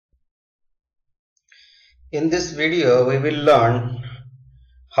In this video, we will learn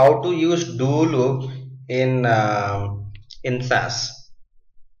how to use do loop in SAS.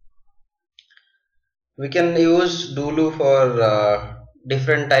 We can use do loop for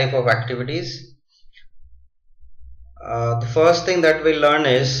different type of activities. The first thing that we learn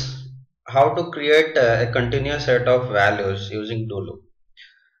is how to create a continuous set of values using do loop.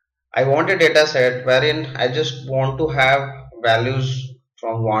 I want a data set wherein I just want to have values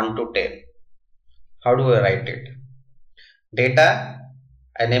from 1 to 10. How do I write it? Data,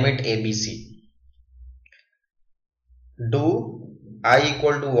 I name it ABC. Do I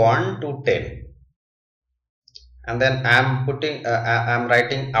equal to 1 to 10, and then I'm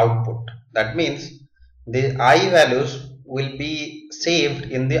writing output. That means the I values will be saved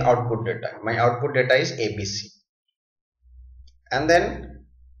in the output data. My output data is ABC, and then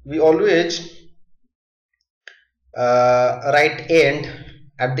we always write end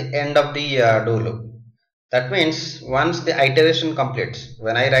at the end of the do loop. That means once the iteration completes,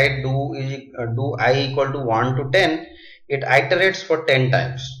 when I write do I equal to 1 to 10, it iterates for 10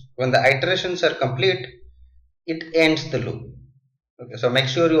 times. When the iterations are complete, it ends the loop. Okay, so make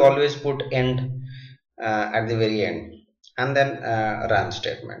sure you always put end at the very end, and then run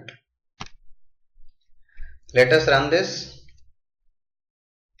statement. Let us run this.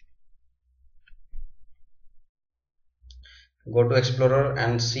 Go to Explorer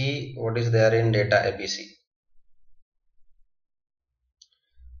and see what is there in data ABC.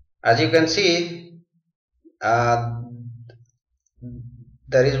 As you can see, there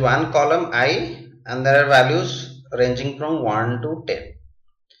is one column I, and there are values ranging from 1 to 10.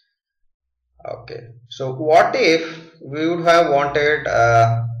 Okay, so what if we would have wanted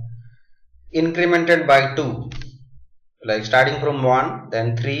incremented by 2, like starting from 1,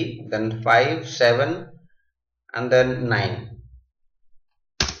 then 3, then 5, 7, and then 9.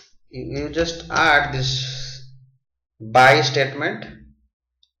 You just add this by statement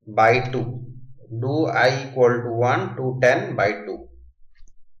by 2. Do I equal to 1 to 10 by 2.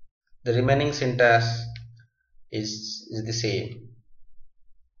 The remaining syntax is the same.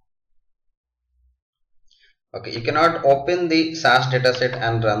 Okay, you cannot open the SAS dataset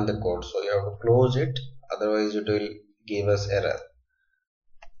and run the code, so you have to close it, otherwise it will give us error.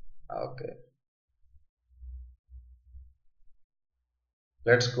 Okay,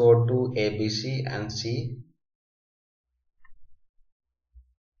 let's go to ABC and see.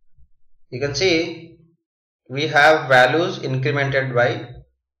 You can see we have values incremented by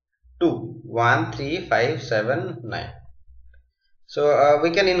 2, 1, 3, 5, 7, 9. So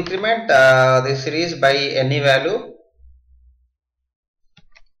we can increment the series by any value.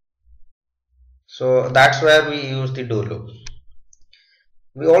 So that's where we use the do loop.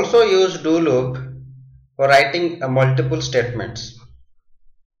 We also use do loop for writing multiple statements.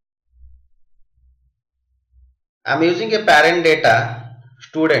 I'm using a parent data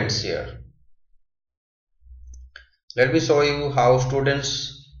students here. Let me show you how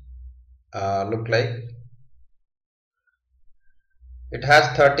students look like. It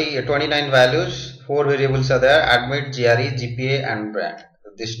has 29 values, 4 variables are there: admit, GRE, GPA, and brand.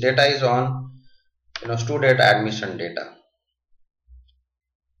 This data is on student admission data.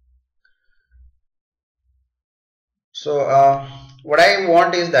 So what I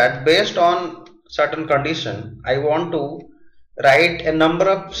want is that based on certain condition, I want to write a number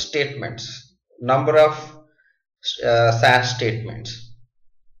of statements, number of SAS statements.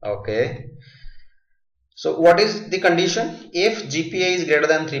 Okay, so what is the condition? If GPA is greater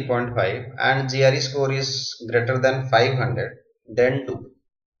than 3.5 and GRE score is greater than 500, then do.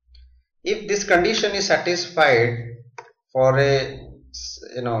 If this condition is satisfied for a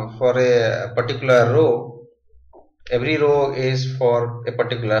particular row, every row is for a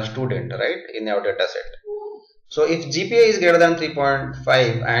particular student, right, in our data set. So if GPA is greater than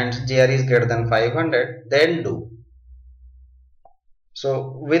 3.5 and GRE is greater than 500, then do.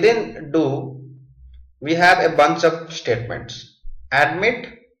 So within do, we have a bunch of statements. Admit,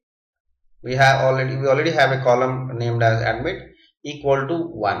 we already have a column named as admit equal to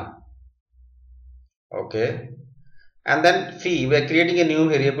 1. Okay, and then fee, we are creating a new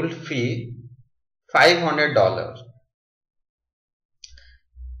variable fee, $500.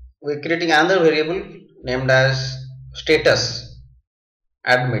 We are creating another variable named as status,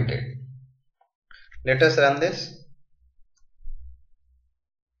 admitted. Let us run this.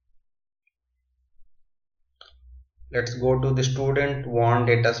 Let's go to the student one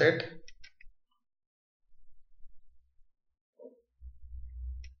dataset.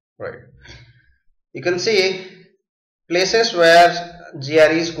 Right. You can see places where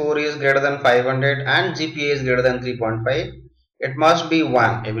GRE score is greater than 500 and GPA is greater than 3.5. It must be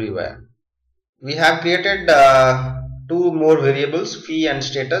 1 everywhere. we have created two more variables, fee and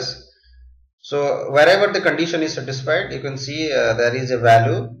status. So wherever the condition is satisfied, you can see there is a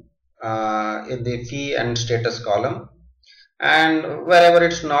value in the fee and status column, and wherever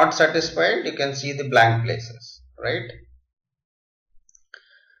it's not satisfied, you can see the blank places, right?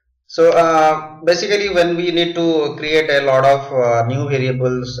 So basically, when we need to create a lot of new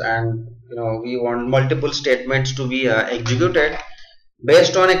variables, and we want multiple statements to be executed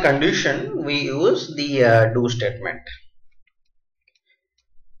based on a condition, we use the do statement.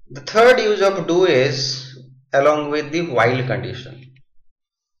 The third use of do is along with the while condition.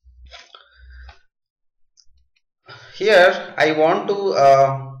 Here I want to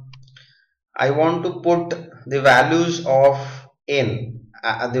put the values of n.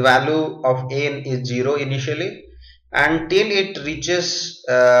 The value of n is 0 initially, until it reaches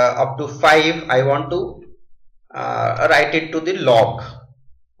up to 5. I want to write it to the log.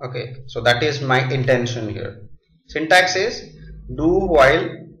 Okay, so that is my intention here. Syntax is do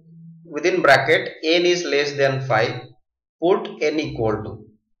while within bracket n is less than 5, put n equal to.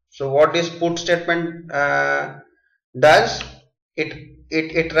 So what this put statement does,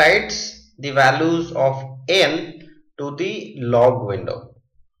 it writes the values of n to the log window,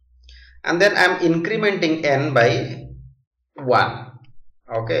 and then I'm incrementing n by 1.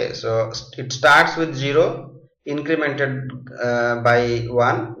 Okay, so it starts with 0, incremented by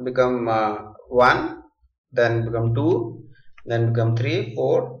 1, become 1, then become 2, then become 3,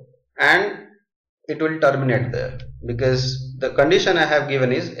 4, and it will terminate there, because the condition I have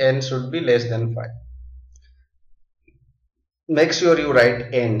given is n should be less than 5. Make sure you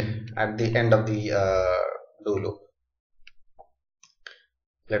write end at the end of the do loop.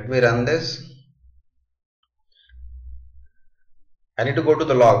 Let me run this. I need to go to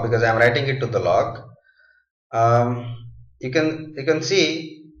the log because I am writing it to the log. You can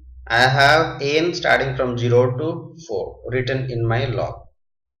see I have n starting from 0 to 4 written in my log.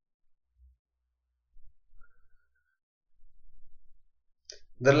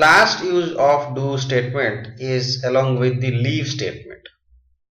 The last use of do statement is along with the leave statement.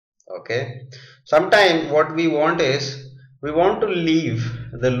 Okay, sometimes what we want is, we want to leave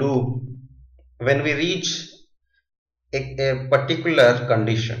the loop when we reach a particular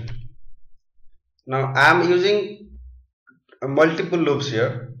condition. Now I am using multiple loops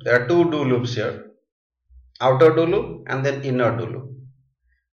here. There are two do loops here, outer do loop and then inner do loop.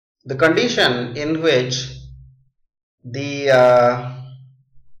 The condition in which the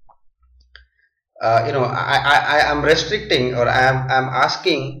I am restricting, or I am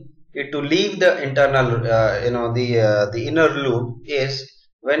asking it to leave the internal the inner loop is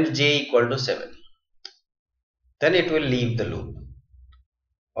when j equal to 7, then it will leave the loop.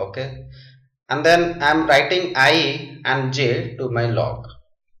 Okay, and then I am writing I and j to my log,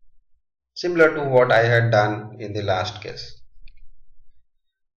 similar to what I had done in the last case.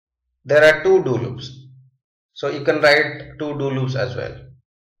 There are two do loops, so you can write two do loops as well.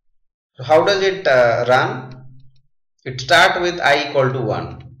 So how does it run? It starts with I equal to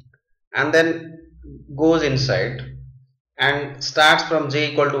 1 and then goes inside and starts from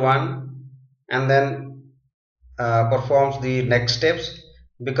j equal to 1 and then performs the next steps,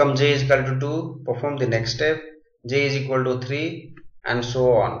 become j is equal to 2, perform the next step, j is equal to 3, and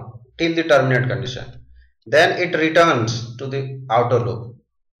so on till the terminate condition. Then it returns to the outer loop.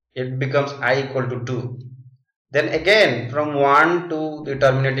 It becomes I equal to 2. Then again from 1 to the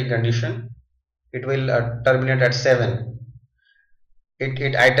terminating condition, it will terminate at 7. It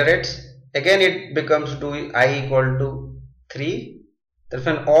iterates. Again it becomes to I equal to 3. Then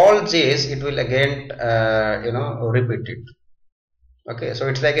when all j's, it will again repeat it. Okay, so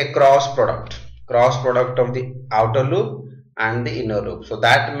it's like a cross product of the outer loop and the inner loop. So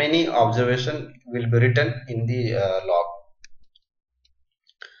that many observation will be written in the log.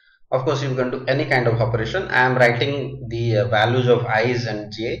 Of course, you can do any kind of operation. I am writing the values of i's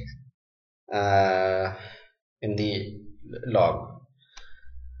and j in the log.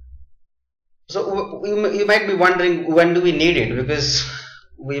 So you might be wondering, when do we need it? Because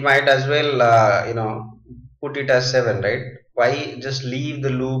we might as well put it as 7, right? Why just leave the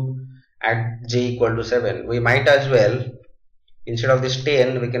loop at j equal to 7? We might as well, instead of this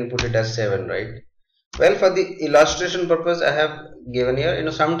 10, we can put it as 7, right? Well, for the illustration purpose, I have given here.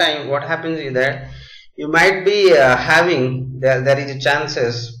 Sometime what happens is that you might be having there are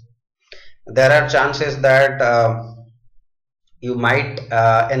chances that you might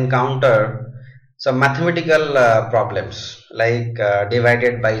encounter some mathematical problems like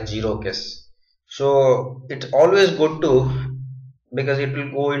divided by 0 case. So it's always good to, because it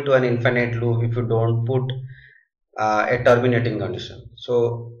will go into an infinite loop if you don't put a terminating condition.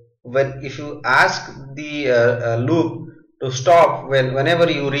 So when if you ask the loop to stop whenever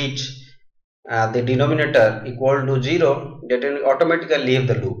you reach the denominator equal to 0, that will automatically leave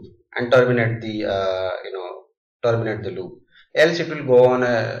the loop and terminate the terminate the loop. Else it will go on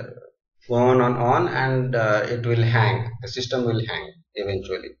and it will hang. The system will hang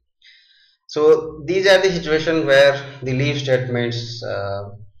eventually. So these are the situations where the leave statements,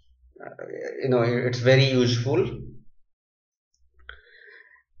 it's very useful.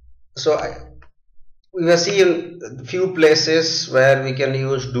 So we have seen few places where we can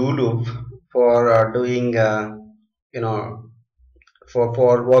use do loop for doing,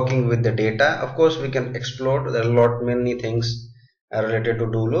 for working with the data. Of course, we can explore. There are many things related to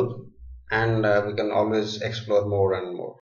do loop, and we can always explore more and more.